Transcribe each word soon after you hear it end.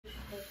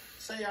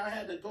say I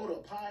had to go to a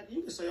pod.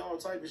 You can say all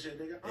type of shit,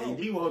 nigga.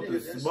 AD want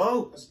to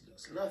smoke.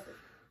 That's nothing.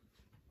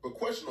 But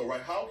question though,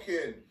 right? How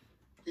can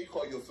he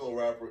call you a field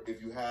rapper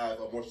if you have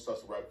a more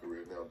successful rap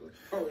career nowadays?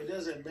 Bro, it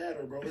doesn't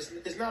matter, bro.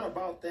 It's not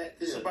about that.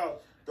 It's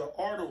about the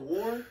art of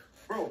war,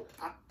 bro.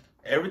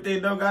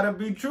 Everything don't gotta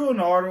be true in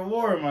the art of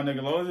war, my nigga.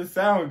 As long as it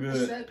sound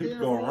good, people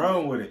gonna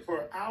run with it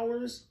for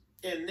hours.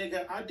 And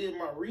nigga, I did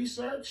my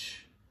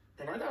research,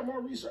 and I got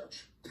more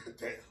research.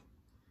 Damn.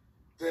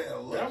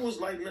 That was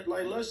like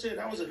Lush said,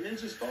 that was a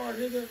ninja star,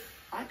 nigga.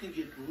 I can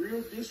get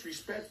real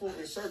disrespectful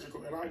and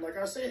surgical. And like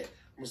I said,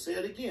 I'm gonna say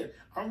it again.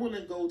 I'm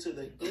willing to go to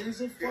the ends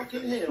of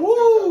fucking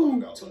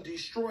hell to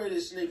destroy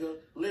this nigga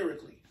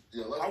lyrically.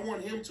 Yeah, I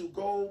want him to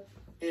go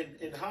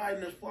and hide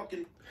in the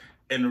fucking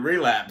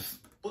relapse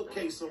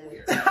bookcase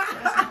somewhere.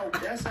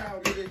 That's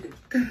how nigga.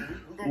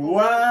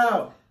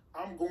 Wow.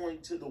 I'm going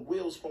to the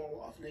wheels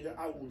fall off, nigga.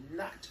 I will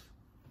not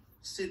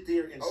sit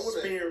there and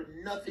spare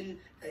nothing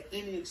at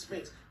any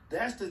expense.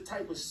 That's the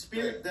type of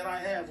spirit that I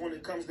have when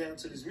it comes down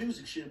to this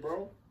music shit,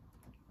 bro.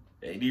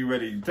 AD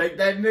ready to take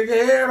that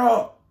nigga head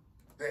off.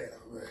 Damn,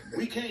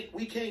 man.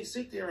 We can't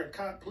sit there and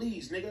cop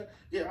please, nigga.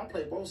 Yeah, I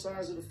play both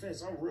sides of the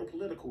fence. I'm real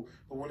political.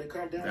 But when it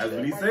comes down to that,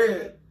 what he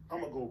said.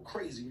 I'm gonna go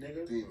crazy,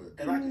 nigga.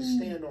 And I can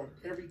stand on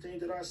everything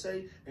that I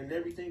say and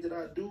everything that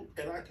I do,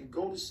 and I can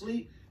go to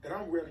sleep, and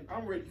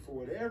I'm ready for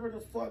whatever the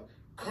fuck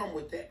come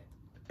with that.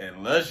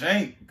 And Lush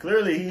ain't.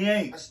 Clearly he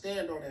ain't. I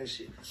stand on that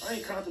shit. I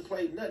ain't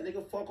contemplating nothing,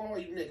 nigga. Fuck all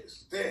you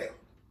niggas. Damn,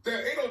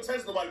 ain't no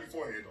test nobody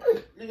beforehand, though.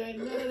 Nigga, ain't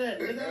none of that,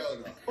 nigga.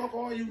 No. Fuck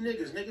all you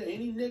niggas, nigga.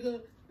 Any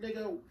nigga,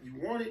 you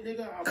want it,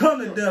 nigga. I'll come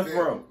to death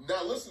row.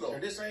 Now listen though.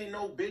 And this ain't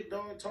no big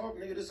dog talk,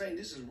 nigga.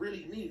 This is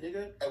really me,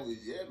 nigga.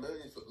 Yeah, man.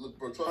 Look,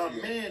 bro, trust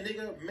me. Man,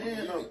 nigga,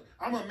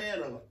 I'm a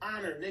man of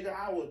honor, nigga.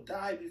 I will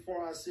die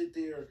before I sit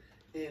there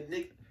and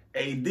nigga.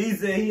 AD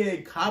said he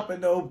ain't copping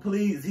no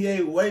please. He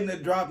ain't waiting to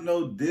drop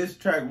no diss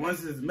track.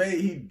 Once it's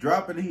made, he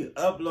dropping, he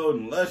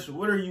uploading. Lush,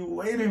 what are you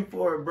waiting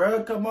for,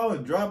 bro? Come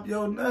on, drop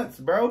your nuts,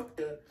 bro.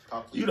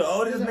 You the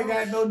oldest nigga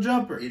got no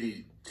jumper.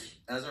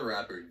 As a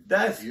rapper,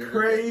 that's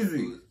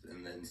crazy.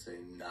 And then say,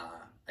 nah,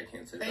 I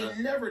can't say that.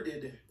 They never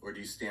did that. Or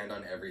do you stand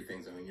on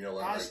everything? I mean, you know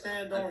what? I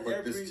stand on everything. I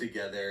put this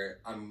together.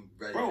 I'm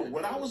ready. Bro,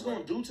 what I was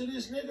gonna do to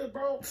this nigga,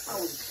 bro, I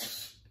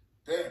was.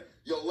 Damn,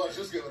 yo, Lush,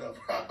 just give it up,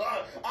 bro.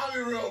 I'll be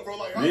real, bro.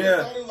 Like,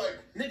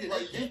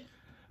 nigga,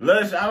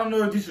 Lush, I don't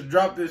know if you should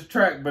drop this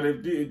track, but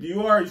if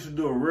you are, you should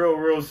do it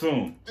real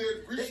soon.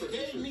 They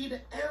gave me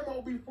the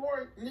ammo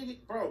before, nigga,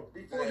 bro.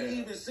 Before he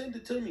even sent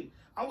it to me,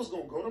 I was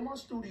gonna go to my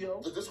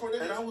studio,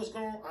 and I ain't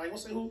gonna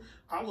say who.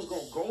 I was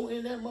gonna go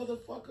in that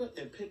motherfucker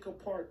and pick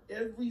apart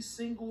every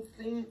single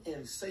thing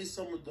and say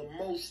some of the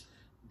most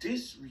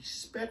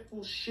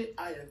disrespectful shit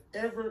I have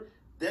ever.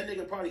 That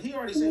nigga he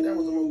already said that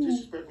was the most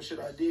disrespectful shit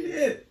I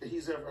did that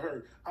he's ever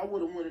heard. I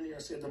would have went in there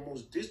and said the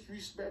most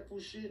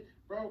disrespectful shit,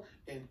 bro,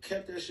 and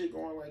kept that shit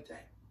going like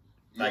that.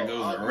 Like it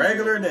was a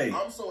regular day.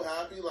 I'm so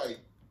happy,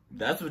 like.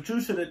 That's what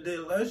you should have did,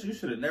 Lush. You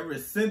should have never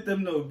sent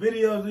them no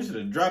videos. You should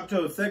have dropped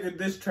your second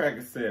diss track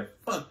and said,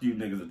 fuck you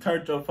niggas, and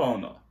turned your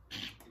phone off.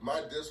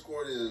 My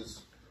Discord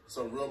is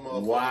some real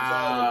motherfuckers.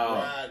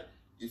 Wow.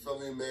 You feel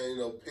me, man? You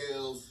know,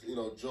 pills, you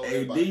know, Joe.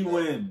 AD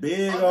went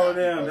big on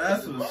them.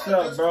 That's what's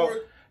up, bro.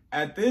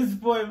 At this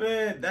point,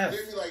 man, that's...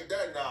 Give me like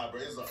that, nah, bro.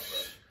 It's up, bro.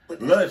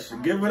 But Lush,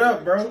 give it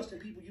up, bro. Trusting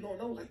people you don't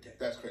know like that.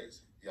 That's crazy.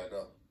 Yeah, I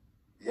know.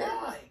 Yeah.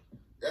 Why?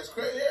 That's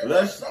crazy.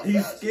 Lush,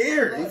 he's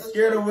scared. He's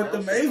scared of what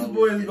the Mace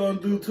boys gonna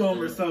do to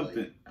him or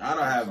something. I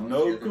don't have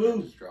no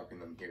clue. Just dropping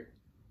them here.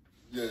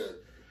 Yeah.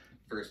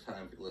 First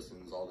time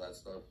listens, all that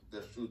stuff.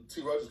 That's true.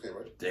 T. Rogers came,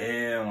 right?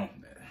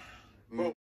 Damn.